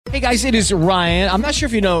Hey guys, it is Ryan. I'm not sure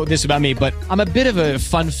if you know this about me, but I'm a bit of a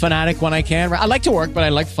fun fanatic when I can. I like to work, but I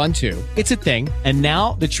like fun too. It's a thing. And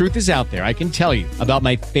now the truth is out there. I can tell you about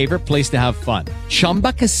my favorite place to have fun.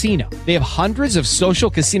 Chumba Casino. They have hundreds of social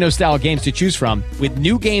casino style games to choose from with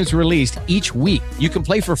new games released each week. You can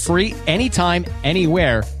play for free anytime,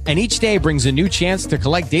 anywhere. And each day brings a new chance to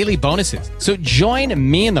collect daily bonuses. So join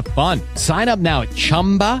me in the fun. Sign up now at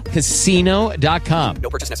ChumbaCasino.com. No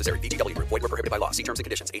purchase necessary. VGW. Void where prohibited by law. See terms and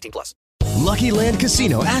conditions. 18+. Lucky Land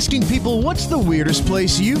Casino, asking people, what's the weirdest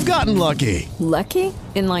place you've gotten lucky? Lucky?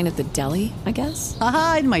 In line at the deli, I guess?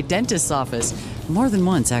 Aha, in my dentist's office. More than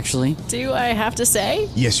once, actually. Do I have to say?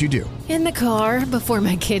 Yes, you do. In the car before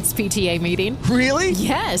my kids' PTA meeting. Really?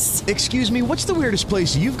 Yes. Excuse me, what's the weirdest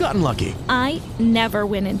place you've gotten lucky? I never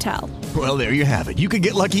win and tell. Well, there you have it. You can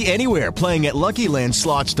get lucky anywhere, playing at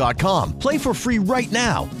LuckyLandSlots.com. Play for free right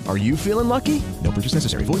now. Are you feeling lucky? No purchase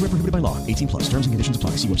necessary. Void where prohibited by law. 18+. Terms and conditions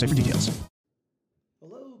apply. See website for details.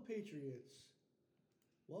 Hello, Patriots.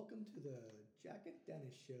 Welcome to the Jack and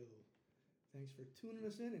Dennis Show. Thanks for tuning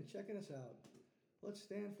us in and checking us out. Let's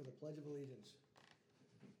stand for the Pledge of Allegiance.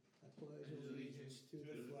 I pledge allegiance to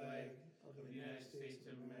the flag of the United States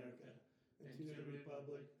of America and to the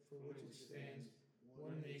republic for which it stands,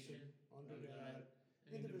 one nation, under God,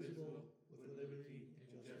 indivisible, with liberty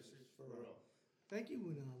and justice for all. Thank you,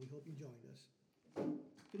 and we hope you joined us.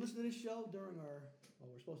 You can listen to this show during we're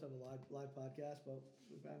supposed to have a live podcast, but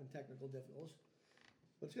we're having technical difficulties.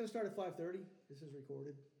 But it's going to start at 5:30. This is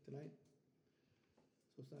recorded tonight.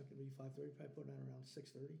 So it's not going to be 5:30, probably putting it around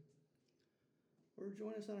 6:30. Or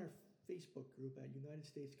join us on our Facebook group at United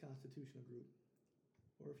States Constitutional Group.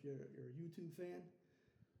 Or if you're a YouTube fan,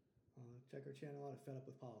 check our channel out at Fed Up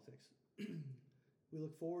with Politics. We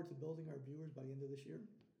look forward to building our viewers by the end of this year.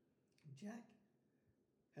 Jack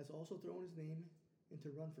has also thrown his name in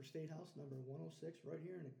to run for State House number 106 right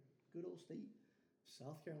here in a good old state,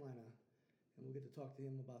 South Carolina. And we'll get to talk to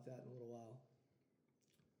him about that in a little while.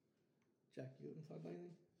 Jack, you want to talk about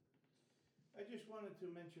anything? I just wanted to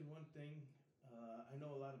mention one thing. I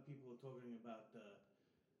know a lot of people are talking about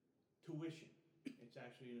tuition. It's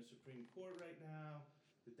actually in the Supreme Court right now.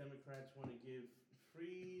 The Democrats want to give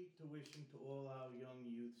free tuition to all our young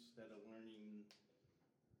youths that are learning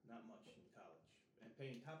not much in college and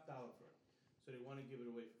paying top dollar for it. So they want to give it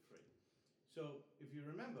away for free. So if you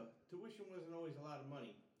remember, tuition wasn't always a lot of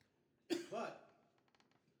money. But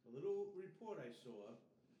a little report I saw,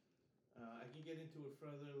 I can get into it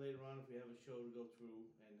further later on if we have a show to go through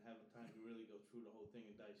and have a time to really go through the whole thing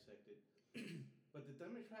and dissect it. But the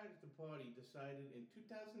Democratic Party decided in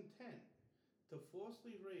 2010 to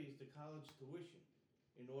forcibly raise the college tuition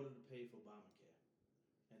in order to pay for Obamacare.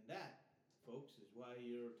 And that, folks, is why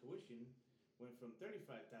your tuition went from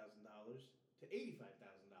 $35,000 to $85,000.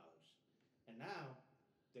 And now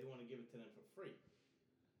they want to give it to them for free.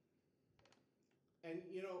 And,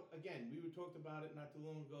 again, we talked about it not too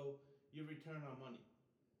long ago, your return on money.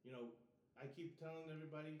 I keep telling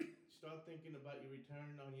everybody, start thinking about your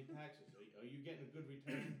return on your taxes. Are you getting a good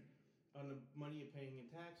return on the money you're paying in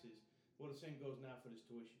taxes? Well, the same goes now for this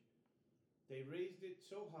tuition. They raised it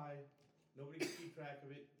so high, nobody can keep track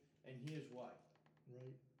of it, and here's why.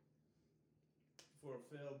 Right. For a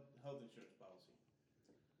failed health insurance policy.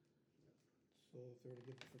 So if they were to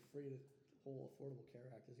give it for free, the whole Affordable Care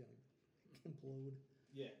Act is going to implode.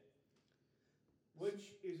 Yeah.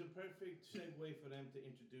 Which is a perfect segue for them to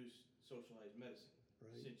introduce socialized medicine.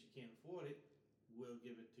 Right. Since you can't afford it, we'll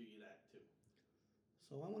give it to you that too.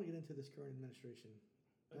 So I want to get into this current administration.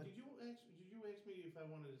 Did you ask me if I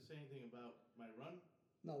wanted to say anything about my run?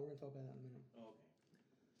 No, we're going to talk about that in a minute. Oh, okay.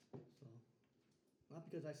 So, not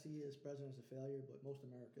because I see this president as a failure, but most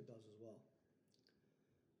America does as well.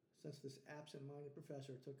 Since this absent-minded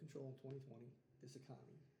professor took control in 2020, this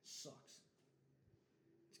economy sucks.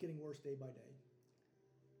 It's getting worse day by day.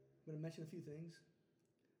 I'm going to mention a few things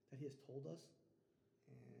that he has told us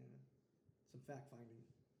and some fact-finding.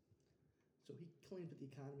 So he claims that the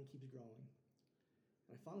economy keeps growing.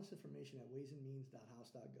 And I found this information at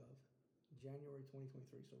waysandmeans.house.gov, January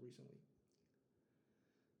 2023, so recently.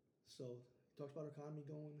 So he talks about our economy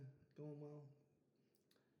going well.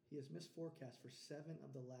 He has missed forecasts for 7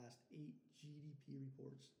 of the last 8 GDP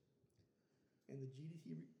reports. And the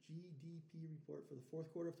GDP report for the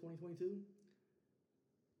fourth quarter of 2022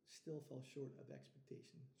 still fell short of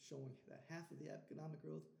expectation, showing that half of the economic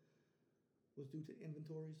growth was due to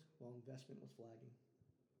inventories while investment was flagging.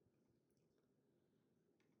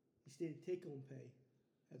 He stated take-home pay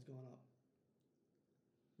has gone up.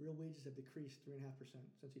 Real wages have decreased 3.5%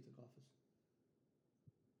 since he took office.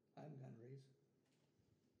 I haven't gotten a raise.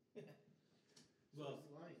 Well,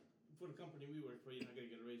 for the company we work for, you're not gonna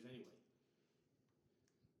get a raise anyway.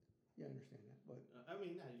 Yeah, I understand that, but I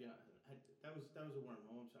mean, that was a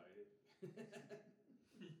wormhole, I'm sorry.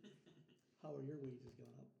 how are your wages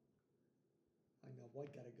going up? I know White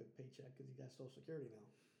got a good paycheck because he got Social Security now.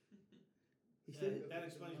 He said That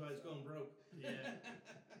explains why it's going broke. Yeah.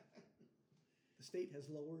 the state has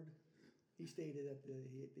lowered. He stated that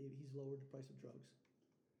he's lowered the price of drugs.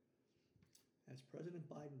 As President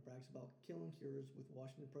Biden brags about killing cures with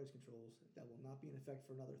Washington price controls that will not be in effect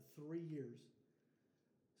for another 3 years,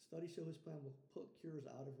 studies show his plan will put cures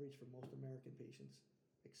out of reach for most American patients,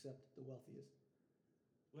 except the wealthiest.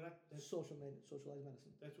 Well, Socialized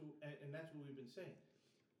medicine. that's what we've been saying.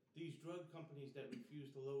 These drug companies that refuse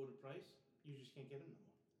to lower the price, you just can't get them no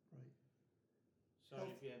more. Right. Sorry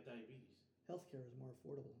Health- if you have diabetes. Healthcare is more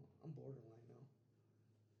affordable. I'm borderline now.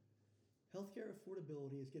 Healthcare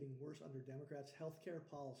affordability is getting worse under Democrats' healthcare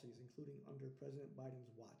policies, including under President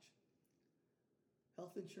Biden's watch.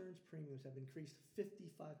 Health insurance premiums have increased 55%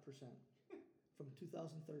 from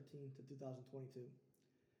 2013 to 2022,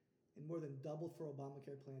 and more than doubled for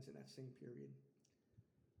Obamacare plans in that same period.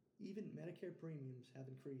 Even Medicare premiums have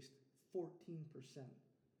increased 14%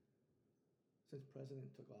 since President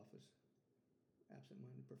took office.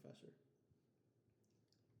 Absent-minded professor.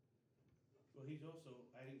 Well, he's also,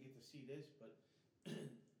 I didn't get to see this, but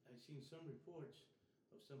I've seen some reports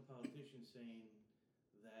of some politicians saying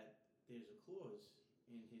that there's a clause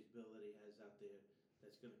in his bill that he has out there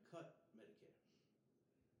that's going to cut Medicare.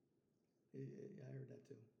 I heard that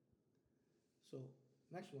too. So,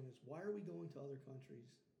 next one is, why are we going to other countries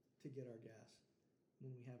to get our gas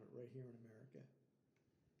when we have it right here in America?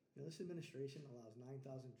 You know, this administration allows 9,000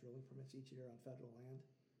 drilling permits each year on federal land,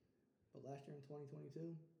 but last year in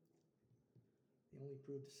 2022, they only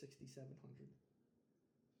approved 6,700.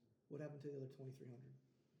 What happened to the other 2,300?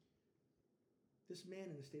 This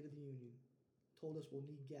man in the State of the Union told us we'll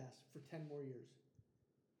need gas for 10 more years.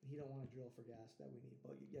 And he don't want to drill for gas that we need,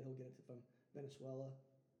 but yet he'll get it from Venezuela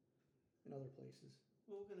and other places.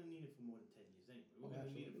 Well, we're going to need it for more than 10 years anyway. We're Oh,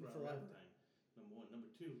 going to need it for absolutely. our Forever. lifetime, number one.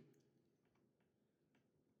 Number two,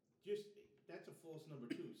 that's a false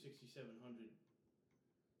number two, 6,700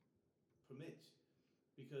 permits.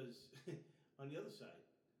 Because on the other side,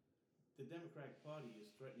 the Democratic Party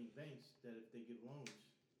is threatening banks that if they give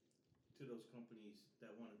loans to those companies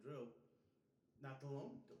that want to drill, not to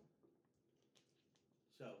loan to them.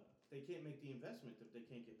 So they can't make the investment if they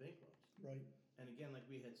can't get bank loans. Right. And again, like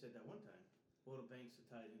we had said that one time, all the banks are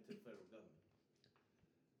tied into the federal government.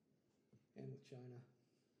 And with China.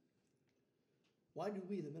 Why do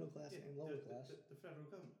we, the middle class and lower class, The federal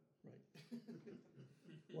government. right?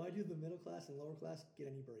 Why do the middle class and lower class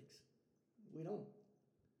get any breaks? We don't.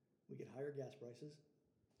 We get higher gas prices,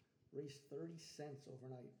 raised 30 cents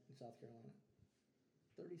overnight in South Carolina.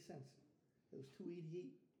 30 cents. It was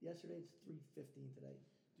 $2.88 yesterday. It's $3.15 today.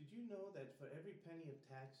 Did you know that for every penny of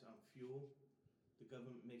tax on fuel, the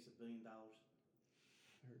government makes $1 billion?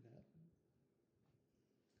 I heard that.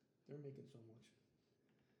 They're making so much.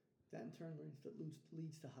 That in turn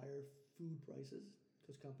leads to higher food prices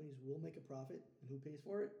because companies will make a profit, and who pays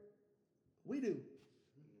for it? We do.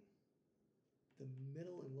 The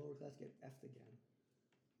middle and lower class get effed again.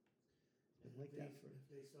 And like that for If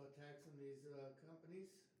they start taxing these companies,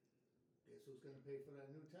 guess who's going to pay for that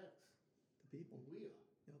new tax? the people. We are.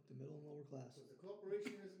 Yep, the middle and lower class. Because the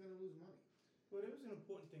corporation isn't going to lose money. Well, there was an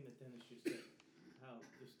important thing that Dennis just said, how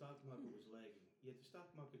the stock market was lagging, yet the stock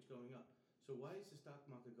market's going up. So why is the stock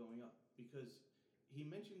market going up? Because he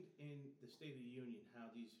mentioned in the State of the Union how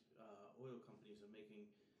these oil companies are making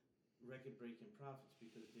record-breaking profits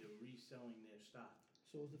because they're reselling their stock.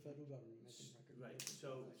 So is the federal government making record. Right.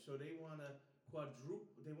 So they want to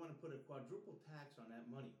put a quadruple tax on that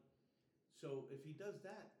money. So if he does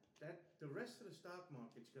that the rest of the stock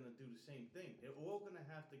market's going to do the same thing. They're all going to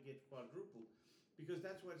have to get quadrupled because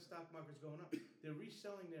that's why the stock market's going up. They're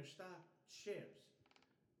reselling their stock shares,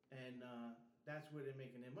 and that's where they're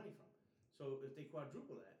making their money from. So if they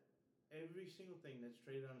quadruple that, every single thing that's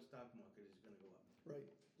traded on the stock market is going to go up. Right.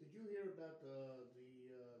 Did you hear about the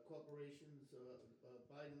corporations?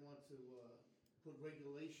 Biden wants to put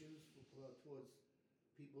regulations towards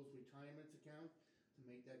people's retirement account to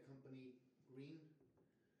make that company green.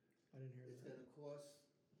 I didn't hear It's that. going to cost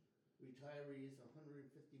retirees $150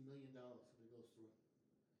 million if it goes through.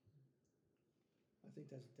 I think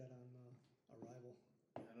that's dead on arrival.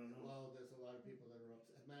 I don't know. Well, there's a lot of people that are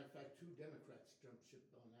upset. As a matter of fact, 2 Democrats jumped ship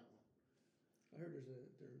on that one. I heard they're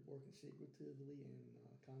working secretively in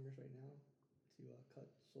Congress right now to cut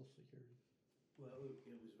Social Security. Well, it was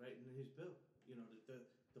right in his bill. You know,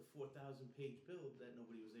 the 4,000-page bill that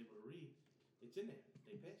nobody was able to read. It's in there.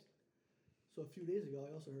 They passed it. So a few days ago,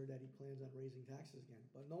 I also heard that he plans on raising taxes again,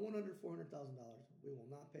 but no one under $400,000. We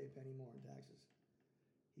will not pay a penny more in taxes.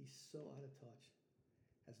 He's so out of touch.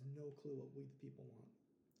 Has no clue what we the people want.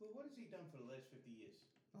 Well, what has he done for the last 50 years?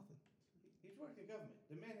 Nothing. He's worked in government.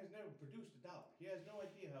 The man has never produced a dollar. He has no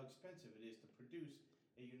idea how expensive it is to produce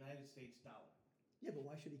a United States dollar. Yeah, but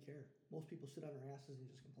why should he care? Most people sit on their asses and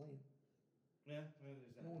just complain. Yeah, well,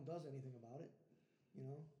 there's that. No one does anything about it. You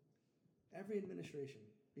know, every administration,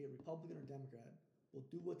 be it Republican or Democrat, will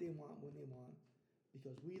do what they want when they want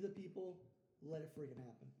because we the people let it friggin'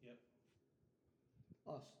 happen. Yep.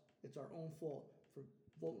 Us. It's our own fault for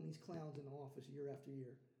voting these clowns in office year after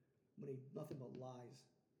year when they nothing but lies.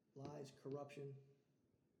 Lies, corruption.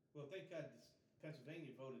 Well, thank God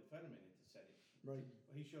Pennsylvania voted Fetterman into Senate. Right.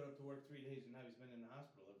 Well, he showed up to work 3 days and now he's been in the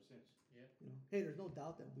hospital ever since. Yeah. You know, hey, there's no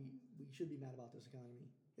doubt that we should be mad about this economy.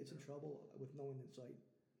 It's in trouble with no end in sight.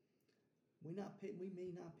 We may not pay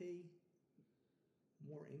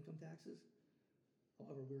more income taxes.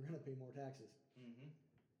 However, we're going to pay more taxes. Mm-hmm.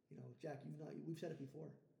 You know, Jack, we've said it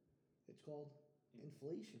before. It's called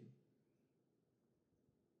inflation.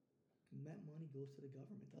 And that money goes to the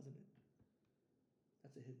government, doesn't it?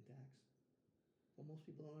 That's a hidden tax. Well, most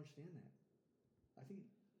people don't understand that. I think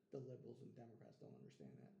the liberals and Democrats don't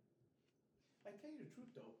understand that. I tell you the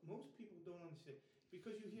truth, though, most people don't understand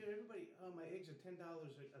because you hear everybody, "Oh, my eggs are $10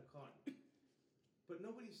 a carton," but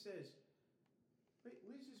nobody says, "Wait,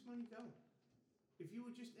 where's this money going?" If you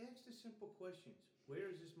would just ask the simple questions,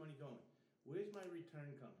 where is this money going? Where's my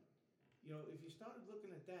return coming? You know, if you started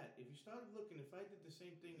looking at that, if you started looking, if I did the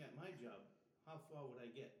same thing at my job, how far would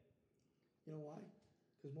I get? You know why?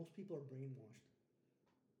 Because most people are brainwashed.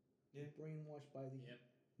 Yeah. They're brainwashed by the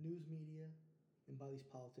news media and by these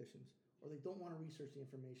politicians. Or they don't want to research the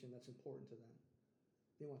information that's important to them.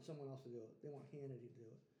 They want someone else to do it. They want Hannity to do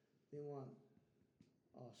it. They want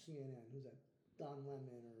CNN. Who's that? Don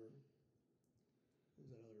Lemon or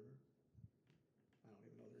who's that other? I don't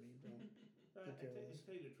even know their name. I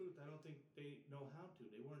tell you the truth, I don't think they know how to.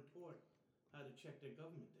 They weren't taught how to check their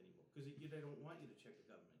government anymore because they don't want you to check the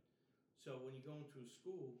government. So when you're going through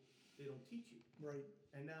school, they don't teach you. Right.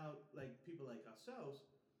 And now, like people like ourselves,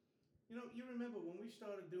 you know, you remember when we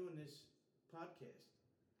started doing this podcast,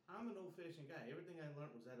 I'm an old-fashioned guy. Everything I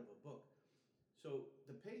learned was out of a book. So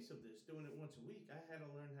the pace of this, doing it once a week, I had to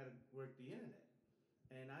learn how to work the internet.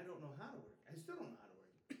 And I don't know how to work. I still don't know how to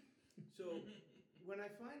work it. So when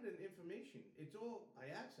I find an information, it's all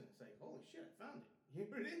by accident. It's like, holy shit, I found it.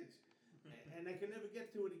 Here it is. And I can never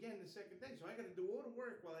get to it again the second day. So I got to do all the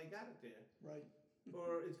work while I got it there. Right.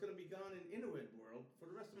 Or it's going to be gone in internet world for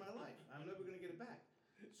the rest of my life. I'm never going to get it back.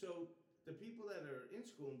 So the people that are in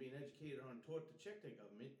school and being educated aren't taught to check their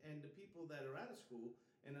government, and the people that are out of school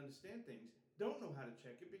and understand things don't know how to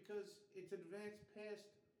check it because it's advanced past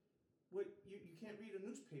what you can't read a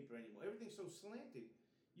newspaper anymore. Everything's so slanted.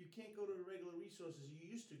 You can't go to the regular resources you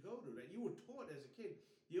used to go to that you were taught as a kid.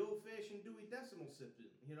 The old-fashioned Dewey Decimal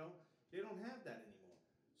System, you know, they don't have that anymore.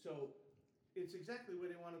 So it's exactly where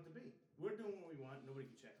they want it to be. We're doing what we want. Nobody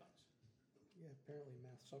can check on us. Yeah, apparently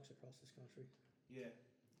math sucks across this country. Yeah.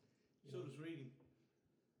 You So know, does reading.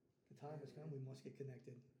 The time has come. We must get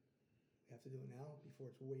connected. We have to do it now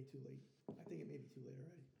before it's way too late. I think it may be too late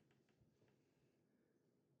already.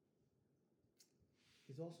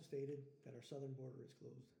 He's also stated that our southern border is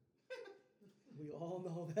closed. We all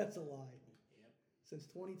know that's a lie. Yep.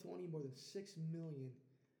 Since 2020, more than 6 million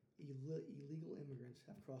illegal immigrants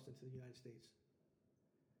have crossed into the United States.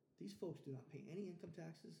 These folks do not pay any income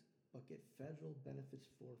taxes, but get federal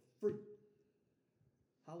benefits for free.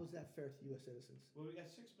 How is that fair to U.S. citizens? Well, we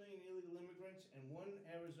got 6 million illegal immigrants and one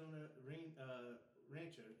Arizona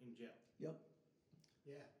rancher in jail. Yep.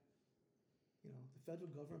 Yeah. You know, the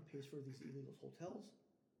federal government pays for these illegals' hotels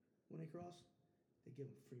when they cross. They give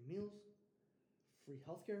them free meals, free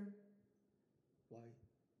health care. Why?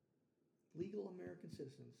 Legal American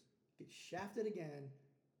citizens get shafted again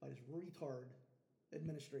by this retard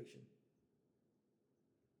administration.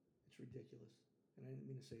 It's ridiculous. And I didn't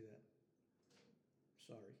mean to say that.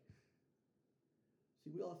 Sorry.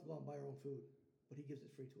 See, we all have to go out and buy our own food, but he gives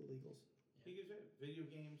it free to illegals. He gives it video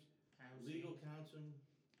games, legal counseling,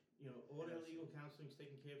 you know, all their legal counseling is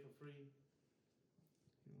taken care of for free.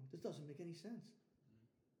 You know, this doesn't make any sense.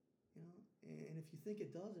 You know, and if you think it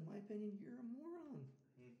does, in my opinion, you're a moron.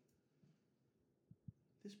 Mm.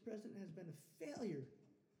 This president has been a failure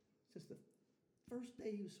since the first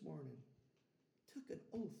day he was sworn in. Took an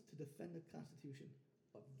oath to defend the Constitution,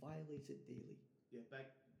 but violates it daily. Yeah,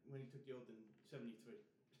 back when he took the oath in 73.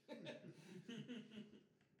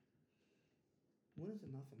 When is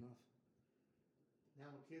enough enough?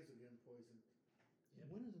 Now the kids are getting poisoned.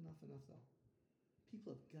 When is enough enough, though?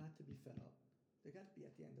 people have got to be fed up. They got to be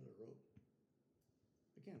at the end of the rope.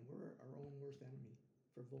 Again, we're our own worst enemy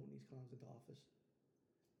for voting these clowns into office.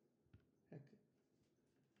 Heck,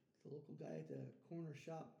 the local guy at the corner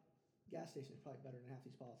shop gas station is probably better than half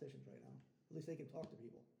these politicians right now. At least they can talk to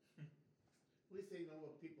people. At least they know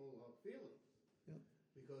what people are feeling. Yep.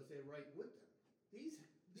 Because they're right with them. These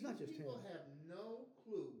not just people him. have no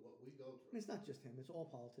clue what we go I through. mean, it's not just him; it's all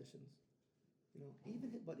politicians. You know,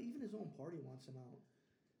 even his own party wants him out.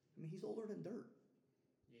 I mean, he's older than dirt,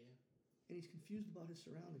 Yeah. and he's confused about his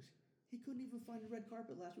surroundings. He couldn't even find the red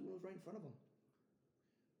carpet last week when it was right in front of him.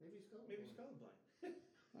 Maybe he's colorblind. Maybe he's colorblind.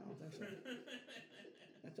 I don't think so.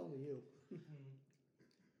 That's only you.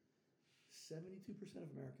 72%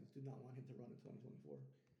 of Americans do not want him to run in 2024.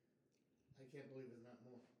 I can't believe it's not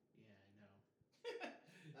more. Yeah, I know.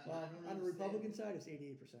 Well, I don't on the understand. Republican side, it's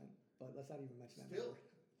 88%, but let's not even mention that Still,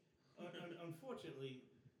 number. Unfortunately,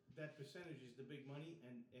 that percentage is the big money,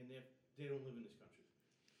 and they don't live in this country.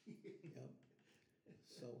 Yep.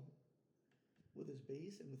 So, with his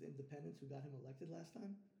base and with independents who got him elected last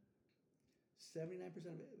time, 79%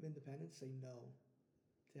 of independents say no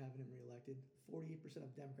to having him reelected. 48%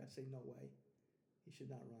 of Democrats say no way. He should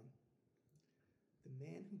not run. The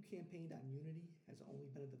man who campaigned on unity has only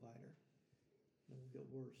been a divider. And it will get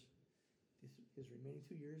worse. His remaining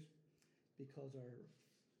 2 years, because our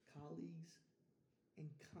colleagues in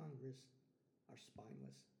Congress are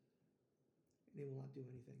spineless. And they will not do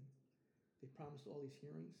anything. They promised all these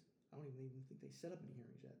hearings. I don't even think they set up any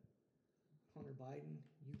hearings yet. Hunter Biden,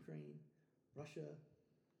 Ukraine, Russia,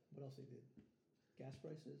 what else they did? Gas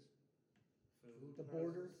prices, food the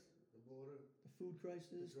border, prices, the border. the food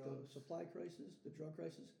crisis, The the drugs. supply crisis, the drug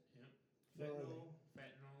crisis. Yep. Where are they?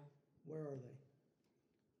 Fentanyl. Where are they?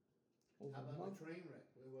 Over How a about month. the train wreck?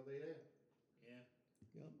 Where were they there? Yeah.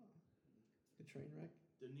 Yep. The train wreck.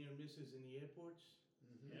 The near misses in the airports.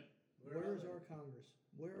 Mm-hmm. Yep. Where is our Congress?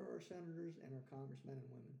 Where are our senators and our congressmen and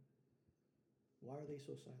women? Why are they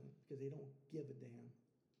so silent? Because they don't give a damn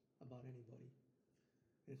about anybody.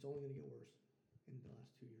 And it's only going to get worse in the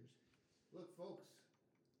last 2 years. Look, folks,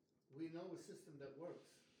 we know a system that works.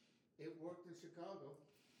 It worked in Chicago.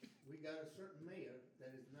 We got a certain mayor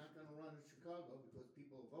that is not going to run in Chicago because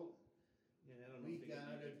people are voting. Yeah, I don't know. We if they can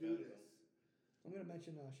got to make do that this. I'm going to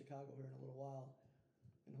mention Chicago here in a little while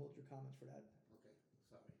and hold your comments for that. Okay,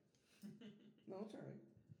 sorry. No, it's all right.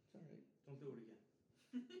 It's all right. Don't do it again.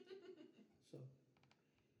 So,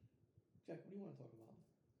 Jack, what do you want to talk about?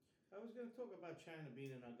 I was going to talk about China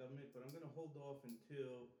being in our government, but I'm going to hold off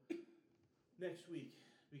until next week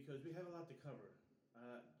because we have a lot to cover.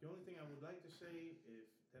 The only thing I would like to say, if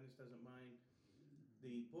Dennis doesn't mind,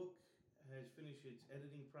 the book has finished its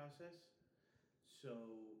editing process. So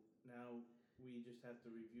now we just have to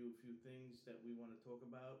review a few things that we want to talk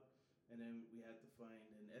about, and then we have to find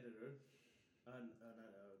an editor,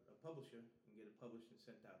 a publisher, and get it published and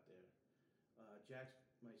sent out there. Jack,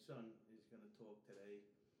 my son, is going to talk today,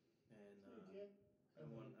 and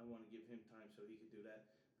I want to give him time so he could do that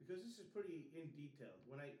because this is pretty in detail.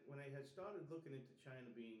 When I had started looking into China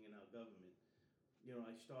being in our government, you know,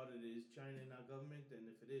 I started, is China in our government, and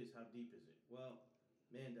if it is, how deep is it? Well,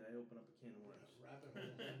 man, did I open up a can of worms. Rabbit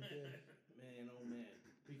hole. Man, oh man.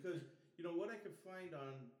 Because, you know, what I could find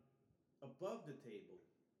on above the table,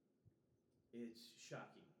 it's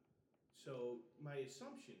shocking. So my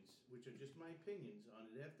assumptions, which are just my opinions on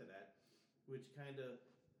it after that, which kind of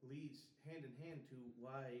leads hand in hand to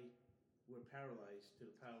why we're paralyzed to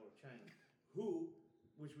the power of China, who,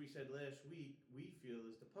 which we said last week, we feel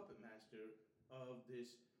is the puppet master of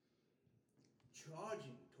this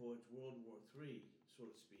charging towards World War III, so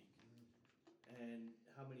to speak, and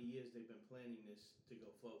how many years they've been planning this to go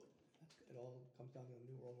forward. It all comes down to the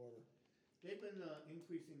New World Order. They've been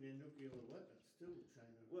increasing their nuclear weapons too,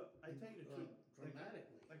 China. Well, I tell you the truth,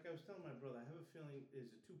 dramatically. like I was telling my brother, I have a feeling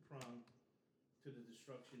there's a two-prong to the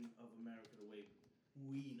destruction of America the way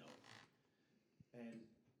we know. And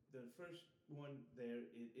the first one there,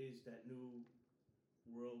 it is that new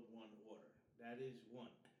World One order. That is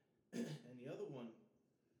one. And the other one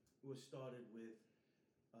was started with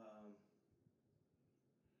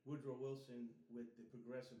Woodrow Wilson with the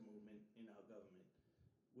progressive movement in our government,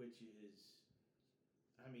 which is,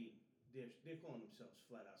 I mean, they're calling themselves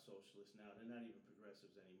flat out socialists now. They're not even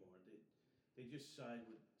progressives anymore. They just side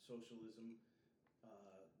with socialism.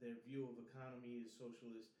 Their view of economy is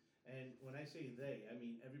socialist. And when I say they, I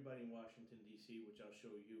mean everybody in Washington, D.C., which I'll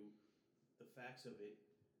show you the facts of it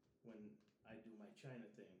when I do my China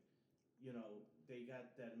thing. You know, they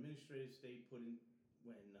got that administrative state put in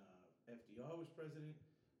when FDR was president.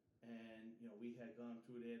 And, you know, we had gone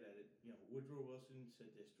through there that, Woodrow Wilson said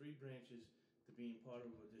there's three branches to being part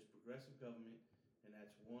of this progressive government, and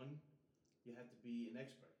that's one, you have to be an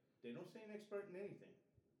expert. They don't say an expert in anything.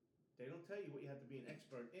 They don't tell you what you have to be an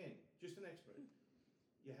expert in, just an expert.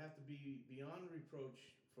 You have to be beyond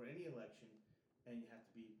reproach for any election, and you have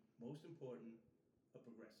to be, most important, a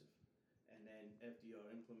progressive. And then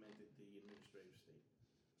FDR implemented the administrative state.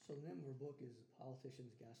 So the name of her book is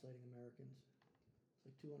Politicians Gaslighting Americans. It's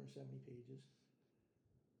like 270 pages.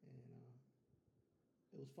 And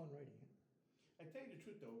it was fun writing it. I tell you the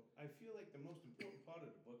truth though, I feel like the most important part of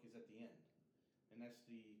the book is at the end. And that's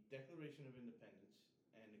the Declaration of Independence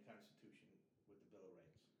and the Constitution with the Bill of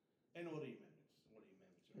Rights. And all the amendments. All the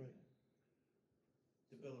amendments are in Right.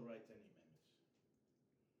 there. The Bill of Rights and the amendments.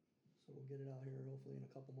 So we'll get it out here hopefully in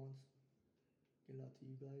a couple months. Get it out to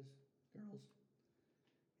you guys, girls.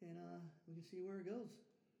 And we can see where it goes.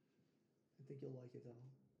 I think you'll like it though.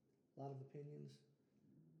 A lot of opinions.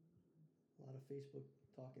 A lot of Facebook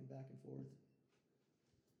talking back and forth.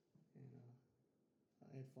 And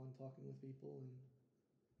I had fun talking with people, and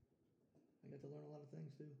I got to learn a lot of things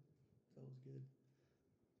too. So it was good.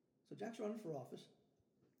 So Jack's running for office.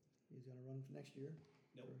 He's going to run for next year.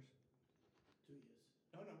 Nope. First. 2 years.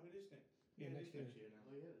 No, it is next. Yeah, Yeah, it next is next year now.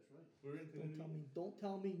 Oh, yeah, that's right. We're into the Don't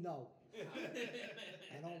tell me no.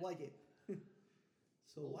 I don't like it.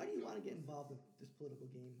 So why do you want to get involved in this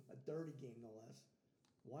political game? A dirty game, no less.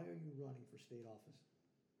 Why are you running for state office?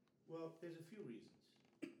 Well, there's a few reasons.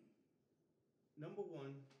 Number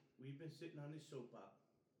one, we've been sitting on this soapbox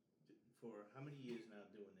for how many years now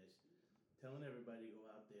doing this, telling everybody to go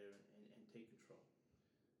out there and take control.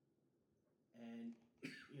 And,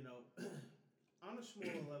 you know, on a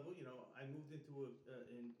smaller level, you know, I moved into a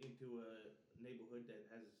neighborhood that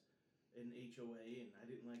has an HOA, and I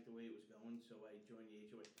didn't like the way it was going, so I joined the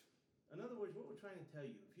HOA. In other words, what we're trying to tell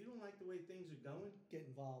you, if you don't like the way things are going, Get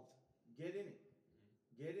involved. get in it.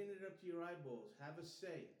 Get in it up to your eyeballs. Have a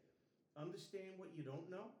say. Understand what you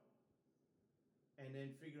don't know, and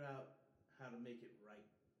then figure out how to make it right.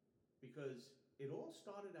 Because it all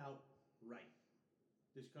started out right.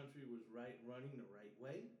 This country was running the right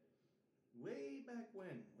way. Way back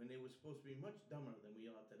when they were supposed to be much dumber than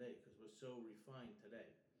we are today, because we're so refined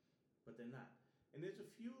today. But they're not. And there's a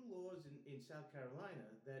few laws in South Carolina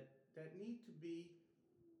that need to be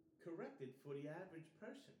corrected for the average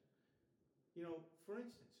person. You know, for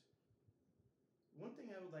instance, one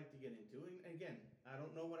thing I would like to get into, and again, I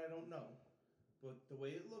don't know what I don't know, but the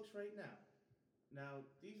way it looks right now,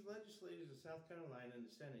 these legislators of South Carolina and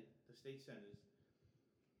the Senate, the state senators,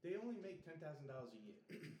 they only make $10,000 a year.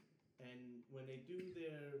 And when they do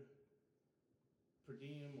their per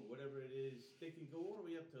diem or whatever it is, they can go all the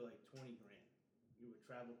way up to like 20 grand. You with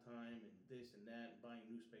travel time and this and that and buying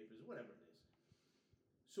newspapers, whatever it is.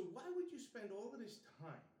 So why would you spend all of this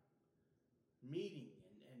time meeting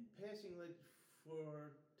and passing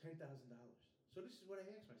for $10,000? So this is what I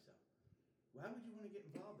ask myself. Why would you want to get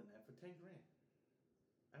involved in that for 10 grand?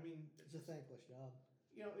 I mean, It's a thankless job.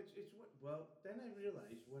 you know, it's what, well, then I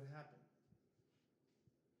realized what happened.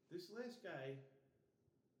 This last guy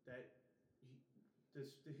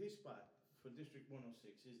his spot for District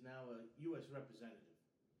 106 is now a U.S. representative.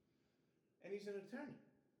 And he's an attorney.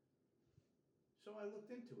 So I looked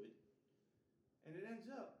into it, and it ends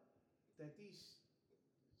up that these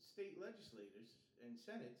state legislators and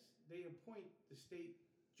senates, they appoint the state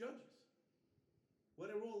judges. Well,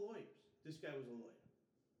 they're all lawyers. This guy was a lawyer.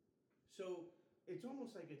 So it's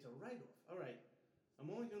almost like it's a write-off. All right, I'm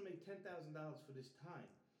only going to make $10,000 for this time,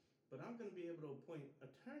 but I'm going to be able to appoint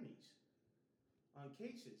attorneys on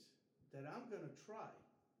cases that I'm going to try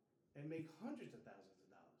and make hundreds of thousands of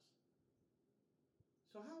dollars.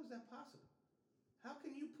 So how is that possible? How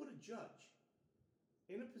can you put a judge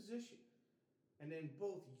in a position and then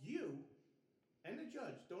both you and the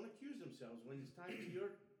judge don't accuse themselves when it's time for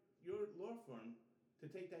your law firm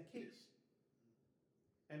to take that case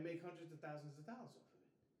and make hundreds of thousands of dollars off of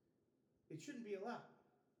it? It shouldn't be allowed.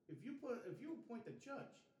 If you appoint a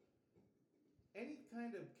judge, any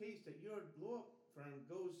kind of case that your law firm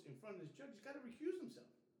goes in front of this judge, he's got to recuse himself.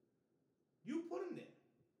 You put him there.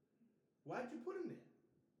 Why'd you put him there?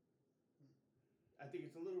 I think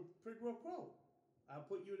it's a little quid pro quo. I'll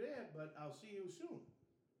put you there, but I'll see you soon.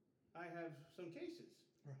 I have some cases.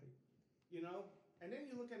 Right. You know? And then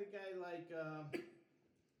you look at a guy like,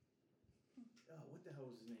 what the hell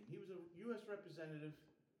was his name? He was a U.S. representative.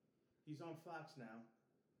 He's on Fox now.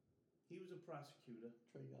 He was a prosecutor.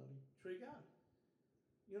 Trey Gowdy. Trey Gowdy.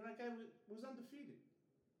 You know, that guy was undefeated.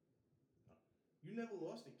 You never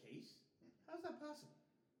lost a case? How's that possible?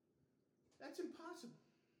 That's impossible.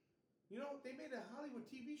 You know, they made a Hollywood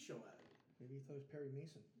TV show out of it. Maybe he thought it was Perry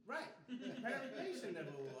Mason. Right. Perry Mason never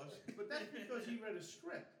lost, but that's because he read a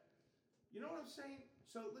script. You know what I'm saying?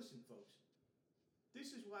 So listen, folks.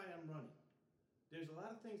 This is why I'm running. There's a lot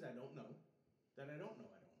of things I don't know that I don't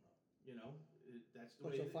know. You know, that's the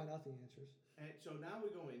way. You'll find out the answers. And so now we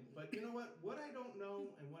go in. But you know what? What I don't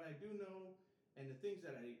know and what I do know, and the things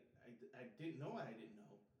that I didn't know I didn't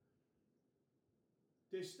know,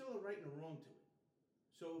 there's still a right and a wrong to it.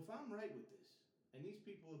 So if I'm right with this, and these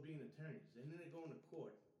people are being attorneys, and then they're going to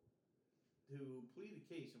court to plead a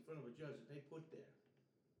case in front of a judge that they put there,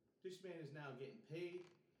 this man is now getting paid,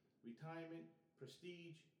 retirement,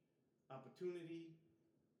 prestige, opportunity,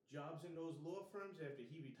 jobs in those law firms after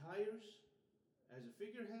he retires as a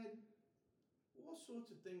figurehead. All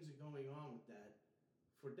sorts of things are going on with that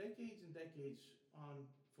for decades and decades on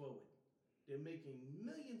forward. They're making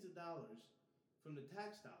millions of dollars from the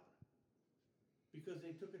tax dollar because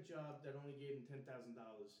they took a job that only gave them $10,000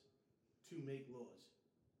 to make laws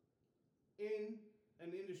in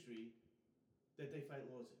an industry that they fight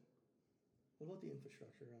laws in. What about the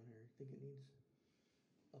infrastructure around here? You think it needs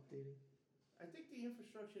updating? I think the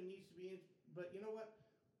infrastructure needs to be in, but you know what?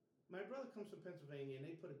 My brother comes from Pennsylvania, and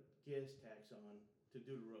they put a gas tax on to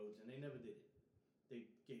do the roads, and they never did it.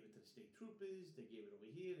 They gave it to the state troopers, they gave it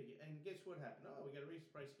over here, and guess what happened? Oh, we got to raise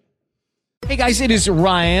the price again. Hey guys, it is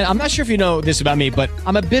Ryan. I'm not sure if you know this about me, but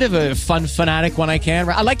I'm a bit of a fun fanatic when I can.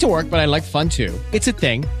 I like to work, but I like fun too. It's a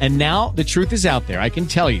thing. And now the truth is out there. I can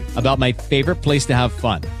tell you about my favorite place to have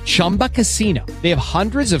fun. Chumba Casino. They have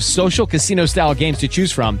hundreds of social casino style games to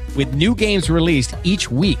choose from with new games released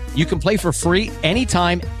each week. You can play for free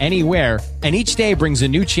anytime, anywhere. And each day brings a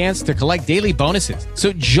new chance to collect daily bonuses.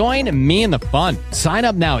 So join me in the fun. Sign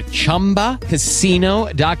up now at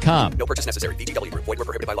ChumbaCasino.com. No purchase necessary. VGW Group. Void where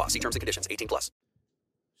prohibited by law. See terms and conditions. 18+.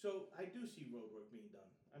 So I do see road work being done.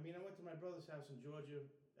 I mean, I went to my brother's house in Georgia.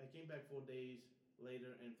 I came back 4 days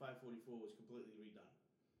later, and 544 was completely redone.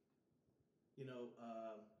 You know,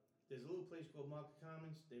 there's a little place called Market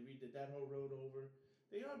Commons. They redid that whole road over.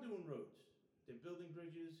 They are doing roads. They're building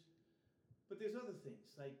bridges. But there's other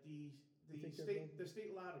things, like the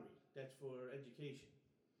state lottery that's for education.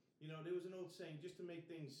 You know, there was an old saying, just to make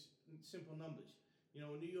things simple numbers. You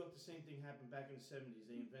know, in New York, the same thing happened back in the 70s.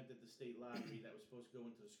 They invented the state lottery that was supposed to go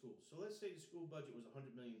into the schools. So let's say the school budget was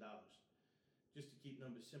 $100 million, just to keep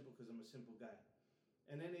numbers simple because I'm a simple guy.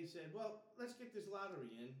 And then they said, well, let's get this lottery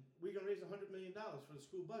in. We're going to raise $100 million for the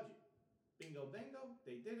school budget. Bingo, bango,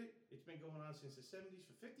 they did it. It's been going on since the 70s.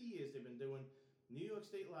 For 50 years, they've been doing New York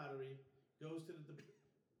State Lottery, goes to the...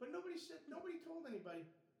 But nobody told anybody,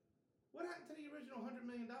 what happened to the original $100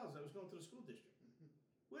 million that was going to the school district?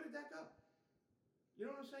 Where did that go? You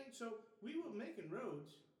know what I'm saying? So we were making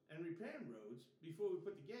roads and repairing roads before we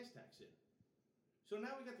put the gas tax in. So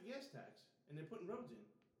now we got the gas tax and they're putting roads in.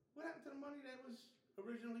 What happened to the money that was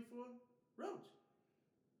originally for roads?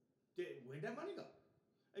 Where'd that money go?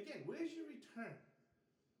 Again, where's your return?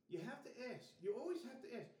 You have to ask. You always have to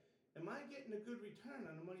ask, am I getting a good return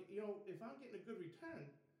on the money? You know, if I'm getting a good return,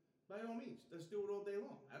 by all means, let's do it all day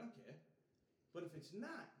long. I don't care. But if it's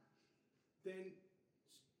not, then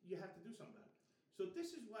you have to do something about it. So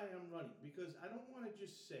this is why I'm running, because I don't want to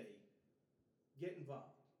just say, get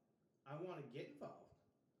involved. I want to get involved,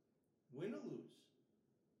 win or lose.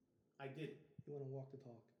 I did it. You want to walk the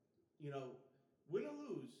talk. You know, win or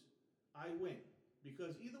lose, I win.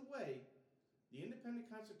 Because either way, the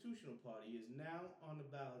Independent Constitutional Party is now on the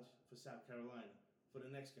ballots for South Carolina, for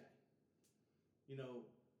the next guy. You know,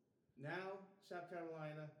 now South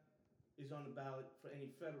Carolina is on the ballot for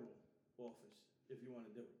any federal office, if you want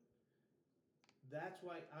to do it. That's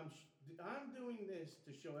why I'm doing this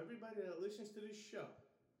to show everybody that listens to this show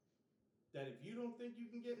that if you don't think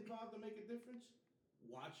you can get involved and make a difference,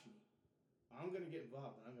 watch me. I'm going to get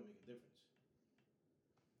involved and I'm going to make a difference.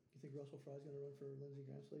 You think Russell Fry's going to run for Lindsey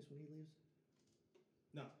Graham's place when he leaves?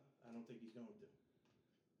 No, I don't think he's going to.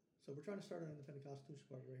 So we're trying to start an independent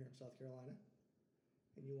constitutional party right here in South Carolina,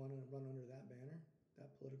 and you want to run under that banner,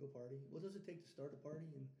 that political party. What does it take to start a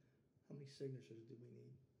party, and how many signatures do we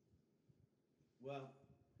need? Well,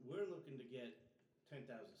 we're looking to get 10,000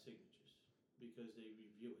 signatures because they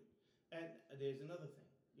review it. And there's another thing.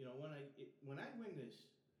 You know, when I win this,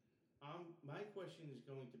 my question is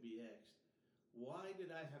going to be asked, why did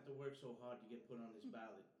I have to work so hard to get put on this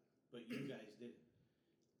ballot, but you guys didn't?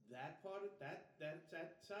 That part of that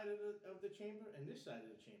side of the chamber and this side of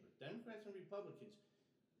the chamber, Democrats and Republicans,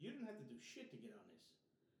 you didn't have to do shit to get on this.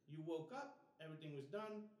 You woke up, everything was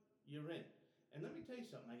done, you're in. And let me tell you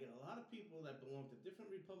something, I get a lot of people that belong to different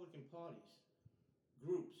Republican parties,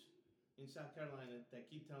 groups in South Carolina that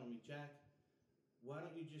keep telling me, Jack, why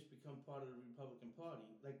don't you just become part of the Republican Party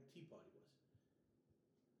like the Tea Party was?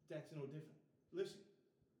 that's no different. Listen,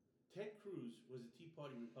 Ted Cruz was a Tea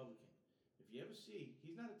Party Republican. If you ever see,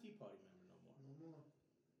 he's not a Tea Party member no more. No more.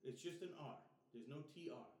 It's just an R. There's no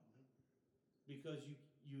TR. Because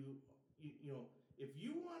you know, if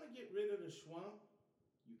you want to get rid of the swamp,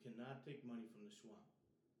 you cannot take money from the swamp.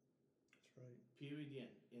 That's right. Period. The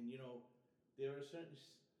end. And you know, there are certain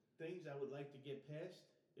things I would like to get passed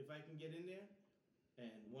if I can get in there.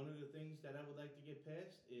 And one of the things that I would like to get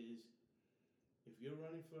passed is, if you're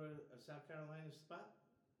running for a South Carolina spot,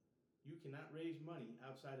 you cannot raise money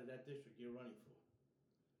outside of that district you're running for.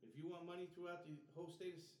 If you want money throughout the whole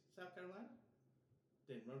state of South Carolina,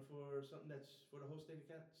 then run for something that's for the whole state of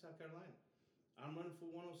South Carolina. I'm running for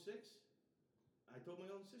 106. I told my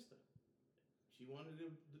own sister. She wanted to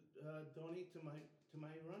donate to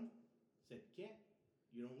my run. Said, can't.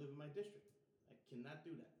 You don't live in my district. I cannot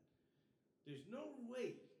do that. There's no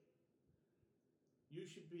way you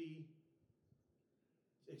should be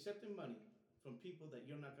accepting money from people that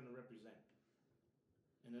you're not going to represent.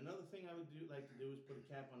 And another thing I would like to do is put a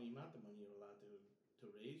cap on the amount of money you're allowed to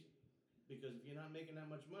raise. Because if you're not making that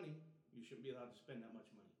much money, you shouldn't be allowed to spend that much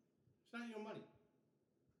money. It's not your money.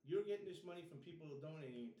 You're getting this money from people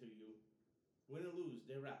donating it to you. Win or lose,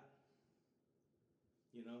 they're out.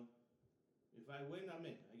 You know? If I win, I'm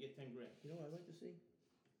in. I get 10 grand. You know what I'd like to see?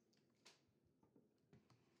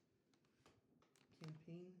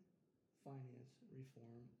 Campaign finance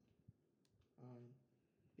reform on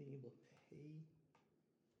being able to pay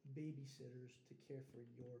babysitters to care for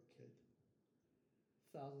your kid.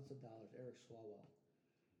 Thousands of dollars. Eric Swalwell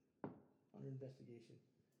under investigation.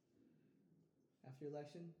 After the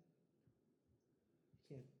election,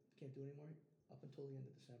 you can't do it anymore. Up until the end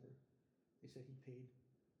of December, they said he paid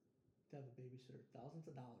to have a babysitter thousands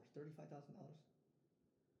of dollars, $35,000,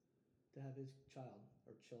 to have his child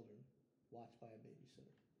or children watched by a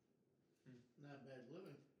babysitter. Not bad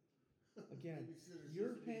living. Again, Babysitters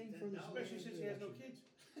you're used to be paying for this. $10. Especially since he has no kids.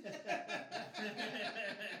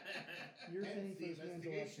 You're Hence paying for the this man's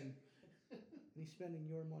investigation. election, and he's spending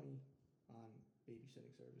your money on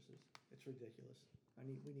babysitting services. It's ridiculous.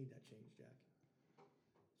 We need that change, Jack.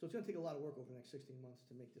 So it's going to take a lot of work over the next 16 months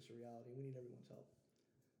to make this a reality. We need everyone's help.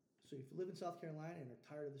 So if you live in South Carolina and are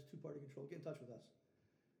tired of this two-party control, get in touch with us.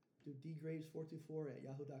 Do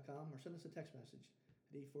dgraves424@yahoo.com or send us a text message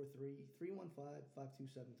at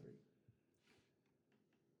 843-315-5273.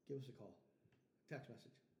 Give us a call. Text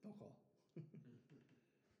message. Don't call.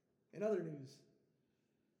 In other news,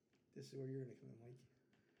 this is where you're going to come in, Mike.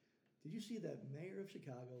 Did you see that Mayor of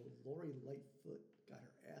Chicago, Lori Lightfoot, got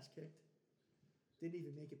her ass kicked? Didn't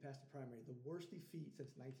even make it past the primary. The worst defeat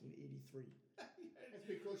since 1983. That's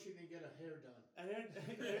because she didn't get her hair done. I heard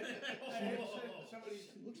somebody.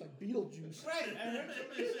 She looks like Beetlejuice. Right, I heard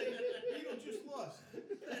somebody say Beetlejuice lost.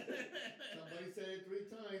 Somebody said it 3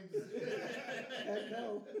 times. Heck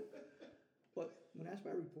no. But when asked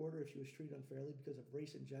by a reporter if she was treated unfairly because of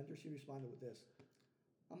race and gender, she responded with this: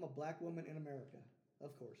 "I'm a black woman in America,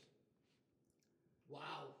 of course."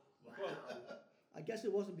 Wow. Well, I guess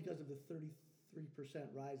it wasn't because of the 33%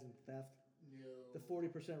 rise in theft, No. the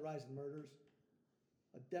 40% rise in murders,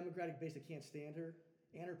 a Democratic base that can't stand her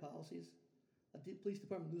and her policies, a police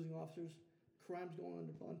department losing officers, crimes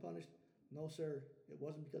going unpunished. No, sir, it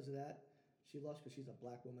wasn't because of that. She lost because she's a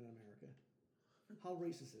black woman in America. How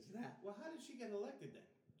racist is that? well, how did she get elected then?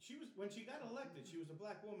 When she got elected, she was a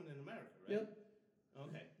black woman in America, right? Yep.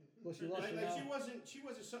 Okay. Well, she lost Like, her now. she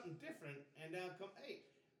wasn't something different, and now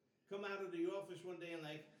come out of the office one day and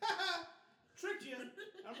like, ha ha, tricked you.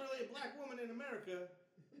 I'm really a black woman in America.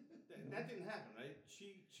 That didn't happen, right?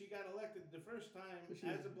 She got elected the first time But she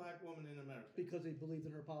as was- a black woman in America. Because they believed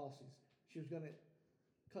in her policies. She was going to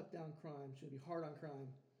cut down crime. She would be hard on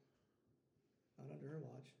crime. Not under her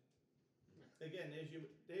watch. Again, there's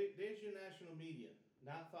your national media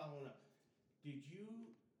not following up. Did you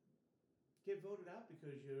get voted out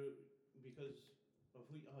because of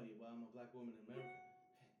who? Oh, yeah, well, I'm a black woman in America.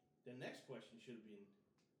 The next question should have been,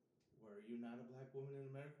 were you not a black woman in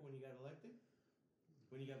America when you got elected?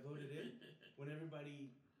 When you got voted in? When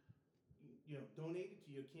everybody, donated to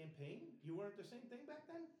your campaign? You weren't the same thing back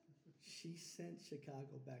then? She sent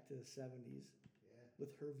Chicago back to the 70s Yeah.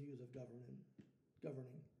 with her views of governing.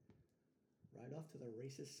 Right off to the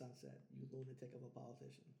racist sunset, you lunatic of a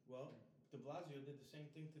politician. Well, de Blasio did the same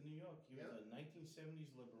thing to New York. He was a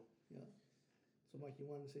 1970s liberal. Yeah. So, Mike, you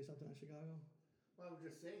wanted to say something on Chicago? Well, I was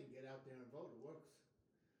just saying, get out there and vote. It works.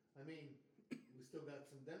 I mean, we still got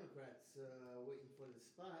some Democrats waiting for the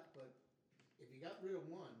spot, but if you got rid of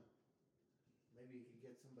one, maybe you could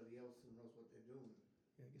get somebody else who knows what they're doing.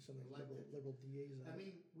 Yeah, get some of the Elected. liberal DAs out. I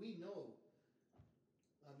mean, we know.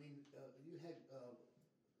 I mean, you had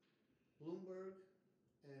Bloomberg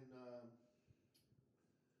and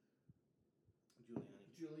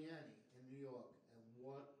Giuliani in New York, and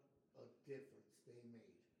what a difference they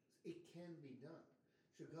made. It can be done.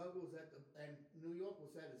 Chicago was and New York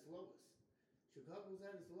was at its lowest. Chicago was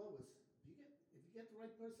at its lowest. If you get the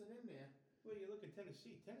right person in there. Well, you look at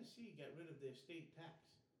Tennessee. Tennessee got rid of their state tax,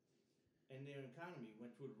 and their economy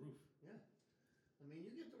went through the roof. Yeah. I mean, you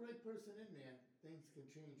get the right person in there, things can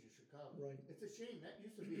change in Chicago. Right. It's a shame. That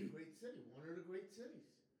used to be a great city, one of the great cities.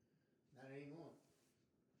 Not anymore.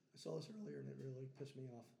 I saw this earlier and it really pissed me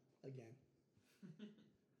off again.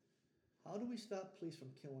 How do we stop police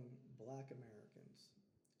from killing black Americans?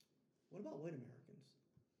 What about white Americans?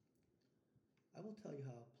 I will tell you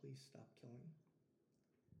how police stop killing.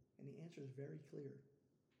 And the answer is very clear.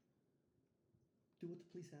 Do what the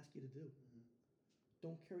police ask you to do. Mm-hmm.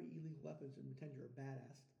 Don't carry illegal weapons and pretend you're a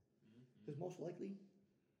badass. Because most likely,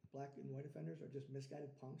 black and white offenders are just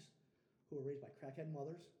misguided punks who were raised by crackhead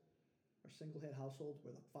mothers or single-head households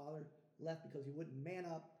where the father left because he wouldn't man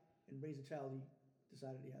up and raise a child he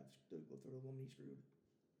decided he had to go through the woman he screwed.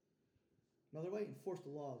 Another way, enforce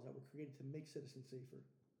the laws that were created to make citizens safer.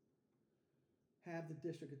 Have the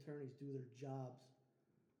district attorneys do their jobs.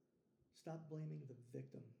 Stop blaming the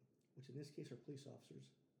victim, which in this case are police officers,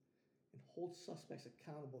 and hold suspects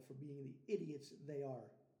accountable for being the idiots they are.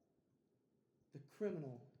 The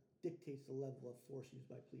criminal dictates the level of force used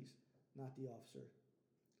by police, not the officer.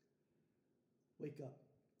 Wake up.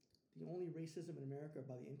 The only racism in America are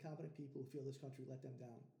by the incompetent people who feel this country let them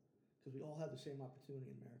down, because we all have the same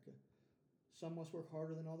opportunity in America. Some must work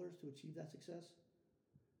harder than others to achieve that success,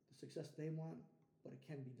 the success they want, but it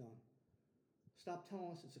can be done. Stop telling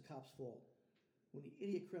us it's the cops' fault when the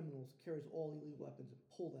idiot criminals carries all illegal weapons and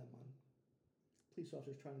pull them on police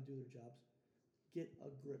officers trying to do their jobs. Get a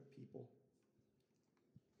grip, people.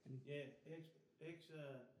 And Yeah,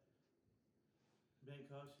 Ben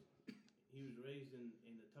Carson, he was raised in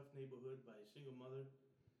a tough neighborhood by a single mother,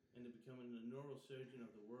 ended up becoming the neurosurgeon of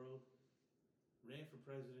the world, ran for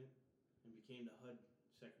president, and became the HUD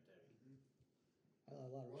secretary. I have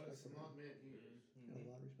a lot of What a respect for smart him. man he is. I have a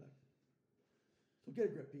lot of respect. So get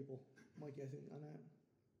a grip, people. Mike, you have anything on that?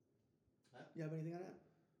 Huh? You have anything on that?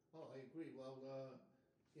 Oh, I agree. Well,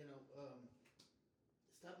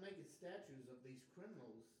 stop making statues of these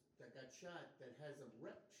criminals that got shot that has a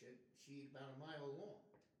rep sheet about a mile long.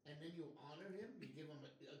 And then you honor him? You give him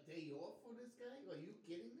a day off for this guy? Are you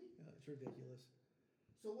kidding me? Yeah, it's ridiculous.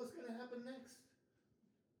 So what's going to happen next?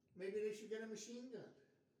 Maybe they should get a machine gun.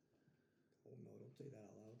 Oh no, don't say that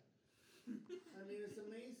out loud. I mean, it's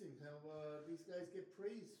amazing how these guys get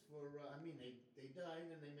praised for, they died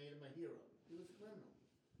and they made him a hero. He was a criminal.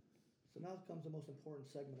 So now comes the most important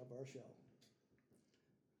segment of our show.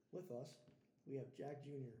 With us, we have Jack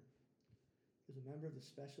Jr., who's a member of the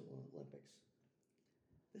Special Olympics.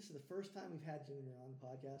 This is the first time we've had Junior on the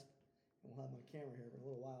podcast, and we'll have him on camera here for a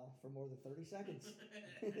little while, for more than 30 seconds.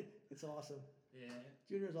 It's awesome. Yeah.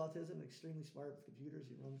 Junior has autism, extremely smart with computers.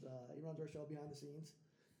 He runs our show behind the scenes.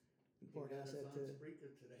 Important asset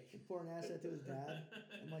to his dad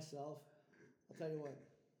and myself. I'll tell you what,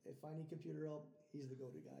 if I need computer help, he's the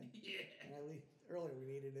go-to guy. Yeah. And earlier we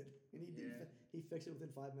needed it, and he fixed it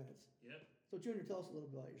within 5 minutes. Yep. So Junior, tell us a little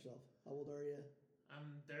bit about yourself. How old are you?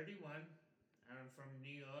 I'm 31. I'm from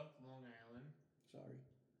New York, Long Island. Sorry.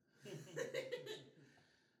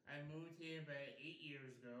 I moved here about 8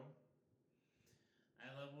 years ago. I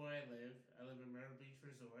love where I live. I live in Myrtle Beach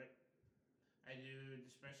Resort. I do the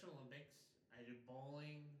Special Olympics. I do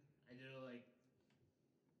bowling. I do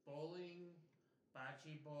bowling,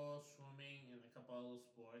 bocce ball, swimming, and a couple other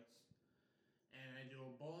sports. And I do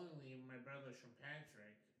a bowling league with my brother Sean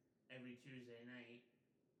Patrick every Tuesday night.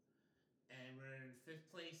 And we're in 5th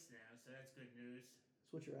place now, so that's good news.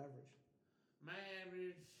 So what's your average? My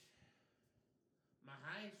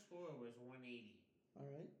highest score was 180. All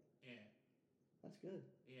right. Yeah. That's good.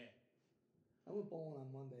 Yeah. I went bowling on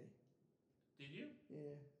Monday. Did you?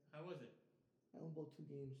 Yeah. How was it? I only bowled 2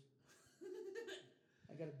 games.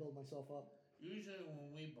 I got to build myself up. Usually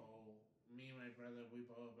when we bowl, me and my brother, we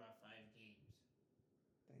bowl about 5 games.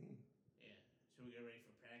 Dang. Yeah. So we get ready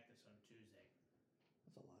for practice on Tuesday.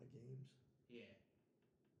 That's a lot of games. Yeah.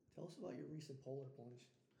 Tell us about your recent polar plunge.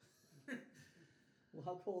 Well,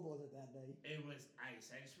 how cold was it that day? It was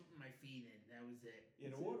ice. I just put my feet in. That was it.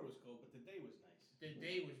 Yeah, the water was cold, but the day was nice. The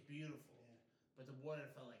day was beautiful. Yeah. But the water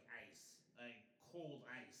felt like ice. Like cold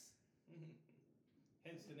ice.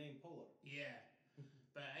 Hence the name Polar. Yeah.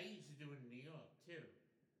 But I used to do it in New York, too.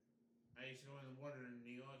 I used to go in the water in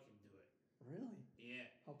New York and do it. Really? Yeah.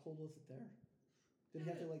 How cold was it there? Did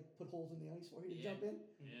you have to put holes in the ice for you to jump in?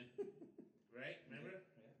 Yeah. Right? Remember?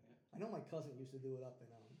 Yeah. I know my cousin used to do it up in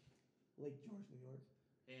Lake George, New York.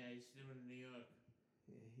 Yeah, I used to do it in New York.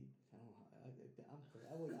 Yeah, I don't know. I'm crazy.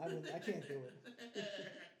 I can't do it.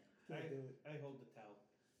 Can't do it. I hold the towel.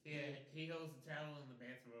 Yeah, he holds the towel in the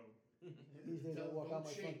bathrobe. These days I walk out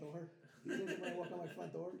my front door. These days when I walk out my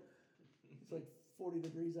front door, it's like 40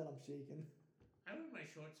 degrees out. I'm shaking. I wear my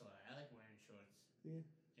shorts a lot. I like wearing shorts. Yeah.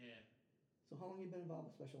 Yeah. So how long you been involved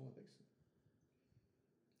with Special Olympics?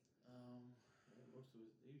 Most of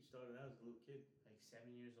it, he started out as a little kid. Like 7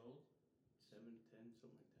 years old. 7, 10,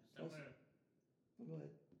 something like that. Somewhere, Oh, go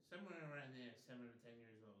ahead. somewhere around there, 7 or 10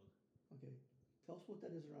 years old. Okay. Tell us what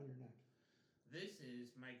that is around your neck. This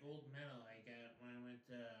is my gold medal I got when I went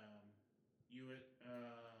to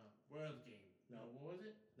World Game. No, what was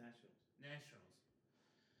it? Nationals. Nationals.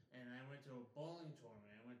 And I went to a bowling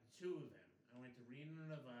tournament. I went to 2 of them. I went to Reno,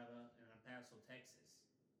 Nevada, and El Paso, Texas.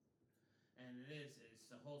 And it's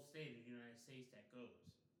the whole state of the United States that goes.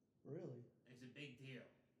 Really? It's a big deal.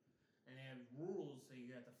 And they have rules that you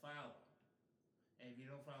have to follow. And if you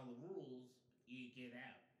don't follow the rules, you get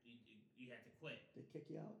out. You have to quit. They kick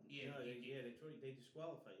you out? Yeah, No, they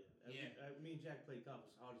disqualify you. Yeah. Me and Jack played golf. It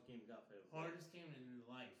was the hardest game of golf I ever played. Hardest game in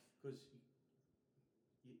life. Because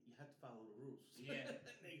you have to follow the rules. Yeah.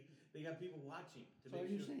 they got people watching. To So are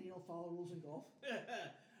make you sure. saying you don't follow rules in golf?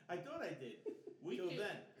 I thought I did. We Till did,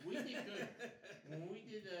 then. we did good. When we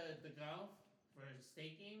did the golf for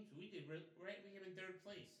state games, we did right. We came in 3rd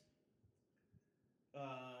place.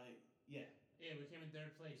 Yeah. Yeah, we came in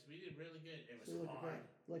 3rd place. We did really good. It was So you like to play, hard.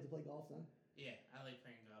 you like to play golf then? Yeah, I like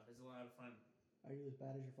playing golf. It's a lot of fun. Are you as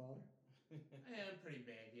bad as your father? Yeah, I'm pretty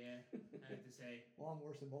bad. Yeah, I have to say. Well, I'm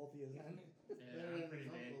worse than both of you then. Yeah, I'm pretty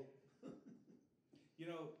bad. You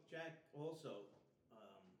know, Jack, also,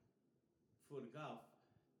 for the golf,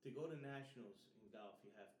 to go to nationals in golf,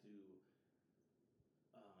 you have to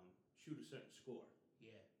shoot a certain score.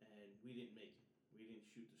 Yeah, And we didn't make it. We didn't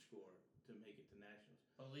shoot the score to make it to nationals.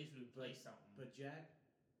 but at least we play something. But Jack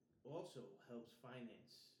also helps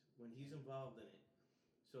finance when he's involved in it.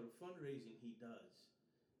 So the fundraising he does,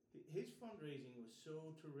 his fundraising was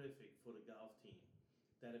so terrific for the golf team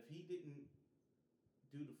that if he didn't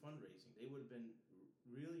do the fundraising, they would have been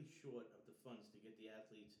really short of the funds to get the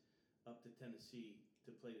athletes up to Tennessee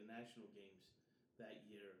to play the national games that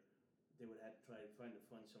year. They would have to try to find the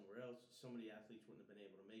funds somewhere else. Some of the athletes wouldn't have been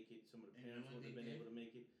able to make it. Some of the And you know parents what wouldn't have they been did? able to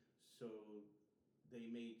make it. So they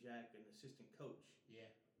made Jack an assistant coach Yeah,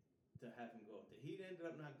 to have him go up there. He ended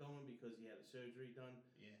up not going because he had a surgery done.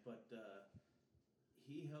 yeah, But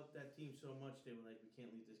he helped that team so much. They were like, we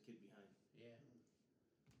can't leave this kid behind. yeah.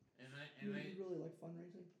 You really like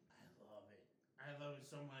fundraising? I love it. I love it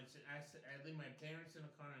so much. I leave my parents in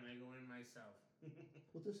the car and I go in myself.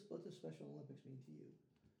 What does Special Olympics mean to you?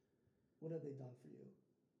 What have they done for you?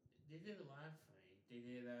 They did a lot for me. They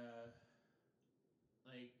did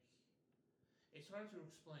like it's hard to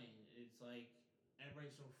explain. It's like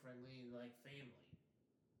everybody's so friendly, like family,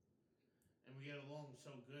 and we get along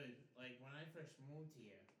so good. Like when I first moved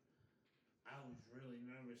here, I was really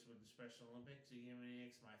nervous with the Special Olympics. Even when I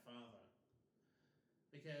asked my father,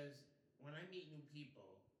 because when I meet new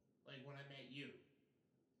people, like when I met you,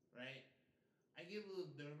 right? I get a little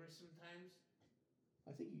nervous sometimes.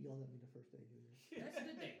 I think you yelled at me the first day, Junior. That's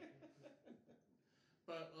the thing.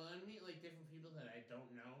 But when I meet like different people that I don't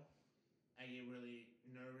know, I get really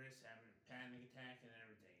nervous, having a panic attack and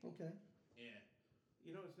everything. Okay. Yeah,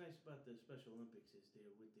 You know what's nice about the Special Olympics is they're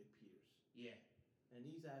with their peers. yeah, And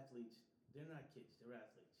these athletes, they're not kids, they're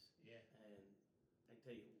athletes. yeah, And I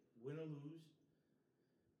tell you, win or lose,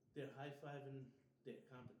 they're high-fiving their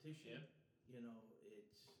competition. Yep. You know,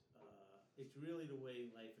 it's really the way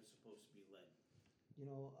life is supposed to be led. You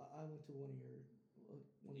know, I went to one of your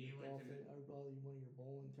You went golf, to one of your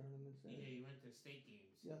bowling tournaments. yeah. You went to state games.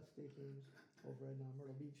 Yeah, state games over in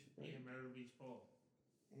Myrtle Beach. Right? Yeah, Myrtle Beach Bowl.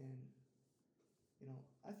 And, you know,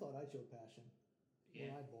 I thought I showed passion when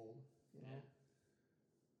Yeah, I bowled, you know. Yeah.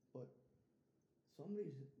 But some of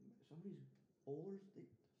these bowlers, they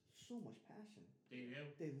so much passion. they do.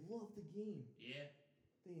 They love the game. Yeah,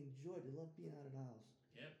 They enjoy it. They love being out of the house.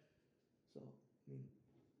 yep. So, I mean,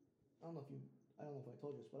 I don't know if I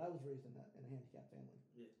told you this, but I was raised in a handicapped family.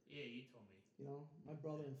 Yeah, you told me. You know, my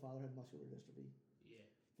brother and father had muscular dystrophy. Yeah,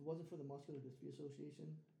 If it wasn't for the Muscular Dystrophy Association,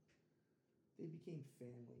 they became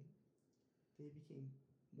family. They became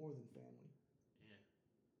more than family. yeah,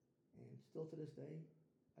 And still to this day,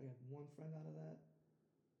 I have one friend out of that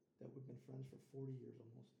we've been friends for 40 years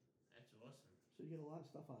almost. that's awesome. So you get a lot of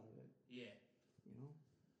stuff out of it, Yeah, you know?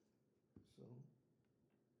 So,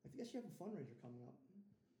 I guess you have a fundraiser coming up.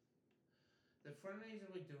 the fundraiser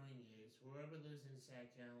we're doing is whoever lives in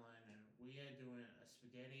South Carolina, we are doing a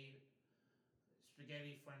spaghetti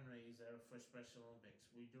spaghetti fundraiser for Special Olympics.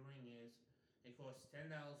 We're doing is it costs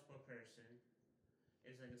 $10 per person.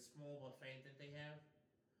 It's like a small buffet that they have,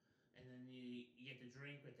 and then you get to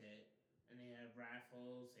drink with it. And they have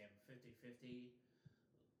raffles. They have 50-50.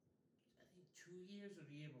 I think 2 years or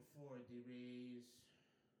the year before they raised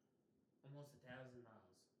almost $1,000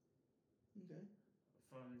 Okay.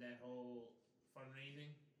 from that whole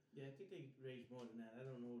fundraising. Yeah, I think they raised more than that. I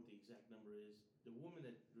don't know what the exact number is. The woman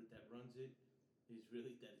that runs it is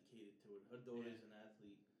really dedicated to it. Her daughter's an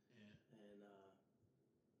athlete, Yeah. and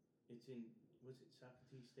it's in what's it,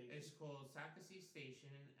 Socrates Station? It's called Socrates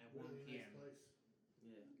Station at 1 Really p.m. nice place.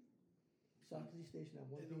 Yeah. Socrates Station at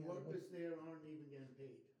 1 And p.m. the workers there aren't even getting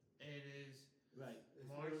paid. It is. Right. It's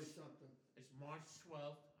March- really something. It's March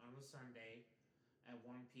 12th on a Sunday at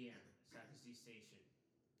 1 p.m. Socrates Station.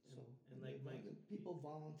 So And like the Mike- people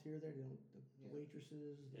volunteer there. They don't. The Yeah.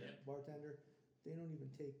 waitresses, the Yeah. bartender, they don't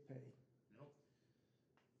even take pay. Nope.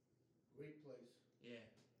 Great place. Yeah.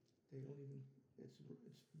 They don't even. It's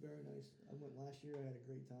very nice. I went last year. I had a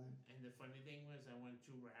great time. And the funny thing was, I won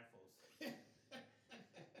 2 raffles.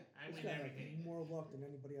 I This win guy everything. has more luck than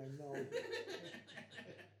anybody I know.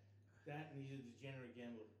 That and he's a degenerate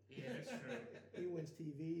gambler. Yeah, that's true. He wins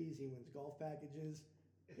TVs. He wins golf packages.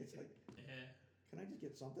 It's like, Yeah. can I just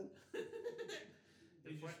get something? The,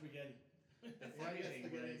 He's fun- just spaghetti. the Yeah, I funny guess thing they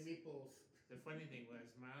get was, meatballs. the funny thing was,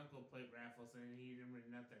 my uncle played raffles and he didn't win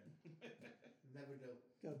nothing. Never do.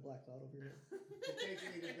 Got a black cloud over here. He takes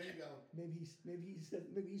me to bingo. Maybe he's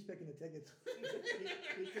picking the tickets.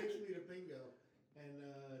 He takes me to bingo. And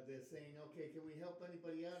they're saying, okay, can we help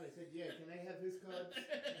anybody out? I said, yeah, can I have his cards?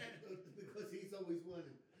 Because he's always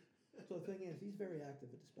winning. So the thing is, he's very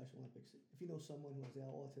active at the Special Olympics. If you know someone who has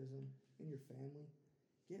autism in your family,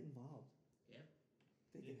 get involved. Yep.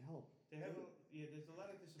 They can help. They have there's a lot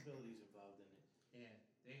of disabilities involved in it. Yeah,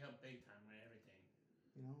 they help big time with everything.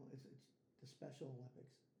 You know, it's the Special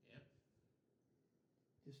Olympics. Yep.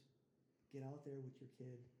 Just get out there with your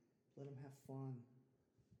kid. Let them have fun.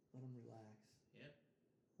 Let them relax. Yep.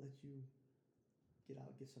 Let you get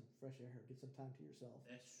out, get some fresh air, get some time to yourself.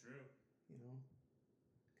 That's true. You know,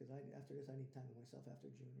 because after this, I need time to myself after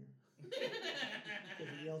junior. Because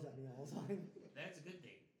he yells at me all the time. That's a good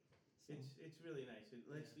thing. So, It's really nice. It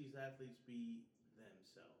lets these athletes be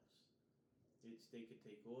themselves. They could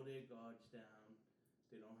take all their guards down.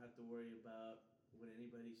 They don't have to worry about what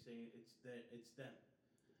anybody's saying. It's them.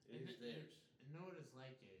 It is theirs. And know what it's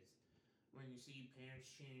like is when you see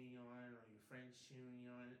parents cheering you on or your friends cheering you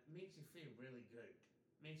on, it makes you feel really good.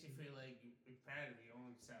 It makes you feel like you're proud of your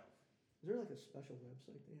own self. is there like a special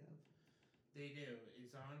website they have? They do.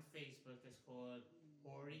 It's on Facebook. It's called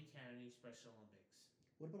Horry County Special Olympics.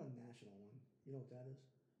 What about a national one? You know what that is?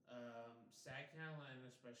 South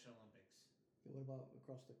Carolina Special Olympics. Yeah, what about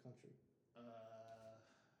across the country? I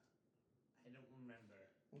don't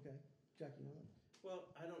remember. Okay, Jack, you know that?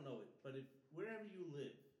 Well, I don't know it, but if wherever you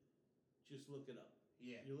live, just look it up.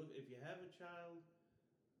 Yeah. You look if you have a child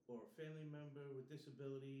or a family member with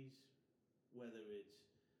disabilities, whether it's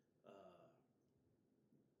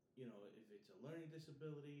if it's a learning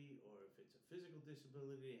disability or if it's a physical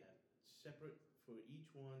disability, they have separate for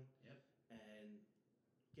each one. Yep. And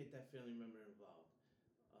get that family member involved.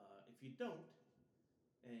 If you don't,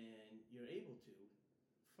 and you're able to,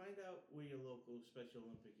 find out where your local Special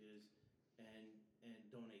Olympic is and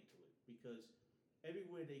donate to it, because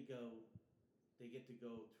everywhere they go, they get to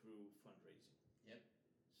go through fundraising. Yep.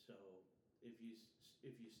 So if you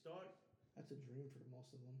start, That's a dream for most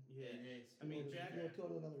of them. yeah, It is. I mean, Go to- Jack, you go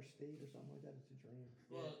to another state or something like that. It's a dream.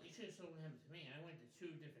 Well, you should have saw what happened to me. I went to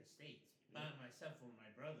 2 different states by myself with my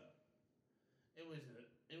brother. It was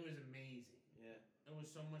amazing. yeah, It was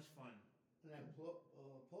so much fun. And that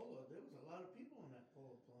polo, there was a lot of people on that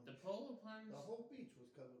polo plunge. The polo plunge. The whole beach was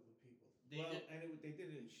covered with people. they did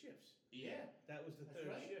it in shifts. Yeah. That was the That's third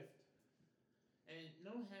right. shift. And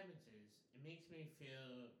no habits is, it makes me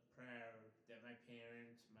feel proud that my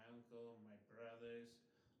parents, my uncle, my brothers,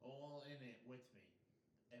 all in it with me.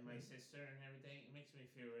 And my sister and everything. It makes me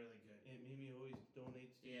feel really good. And Mimi always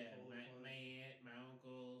donates to Yeah, the polo my plunge. aunt, my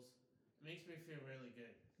uncles. It makes me feel really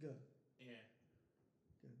good. Good. Yeah,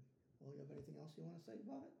 Good. Well, you have anything else you want to say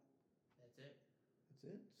about it? that's it. That's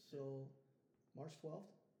it. So, March 12th.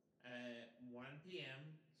 At 1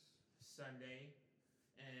 p.m. Sunday,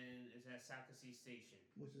 and it's at Socrates Station.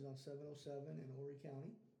 Which is on 707 in Horry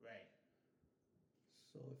County. Right.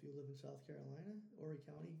 So if you live in South Carolina, Horry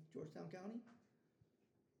County, Georgetown County,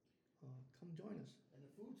 come join us. And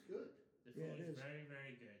the food's good. The Yeah, food it is is. very,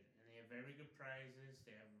 very good, and they have very good prizes.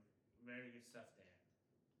 They have very good stuff there.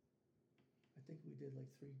 I think we did like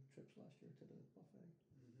 3 trips last year to the buffet.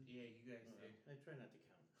 Mm-hmm. Yeah, you guys did. I try not to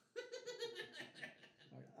count.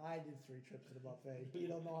 All right, I did 3 trips to the buffet. You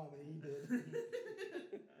don't know how many he did.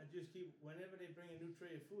 I just keep, whenever they bring a new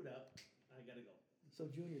tray of food out, I gotta go. So,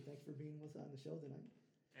 Junior, thanks for being with us on the show tonight.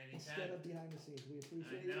 Instead Anytime. of behind the scenes, we I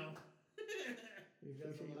appreciate know. We He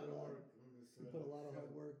does a appreciate lot you of a lot. work on this. You put a lot of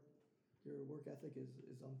hard show. work. Your work ethic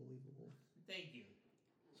is unbelievable. Thank you.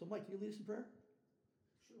 So, Mike, can you lead us in prayer?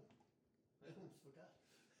 Sure. I almost forgot.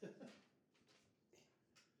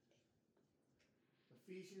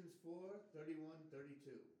 Ephesians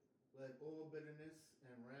 4:31-32. Let all bitterness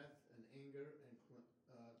and wrath and anger and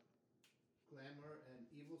clamor and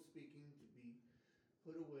evil speaking to be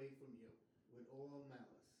put away from you with all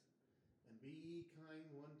malice. And be ye kind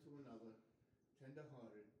one to another,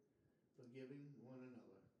 tender-hearted, forgiving one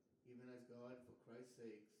another, even as God, for Christ's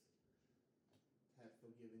sakes, hath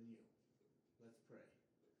forgiven you. Let's pray.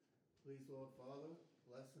 Please, Lord Father,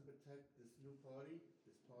 bless and protect this new party,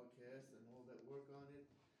 this podcast, and all that work on it,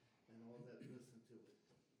 and all that listen to it.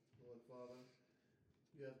 Lord Father,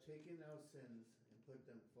 you have taken our sins and put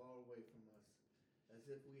them far away from us, as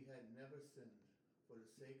if we had never sinned, for the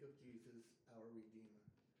sake of Jesus, our Redeemer.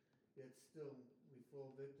 Yet still we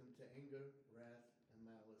fall victim to anger, wrath, and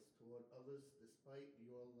malice toward others despite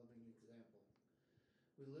your loving example.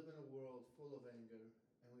 We live in a world full of anger,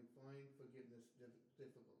 and we find forgiveness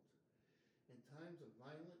difficult. In times of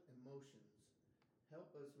violent emotions,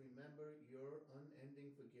 help us remember your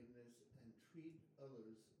unending forgiveness and treat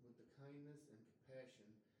others with the kindness and compassion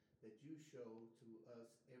that you show to us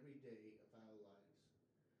every day of our lives.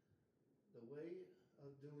 The way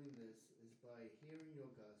of doing this is by hearing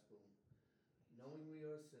your gospel, knowing we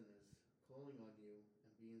are sinners, calling on you,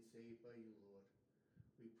 and being saved by you, Lord.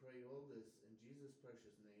 We pray all this in Jesus'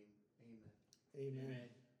 precious name. Amen. Amen.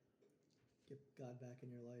 Get God back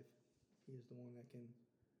in your life. He is the one that can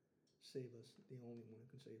save us, the only one who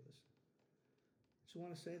can save us. Just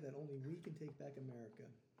want to say that only we can take back America.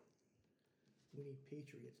 We need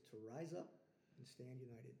patriots to rise up and stand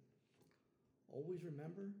united. Always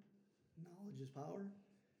remember, knowledge is power.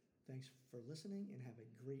 Thanks for listening and have a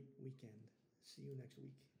great weekend. See you next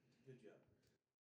week. Good job.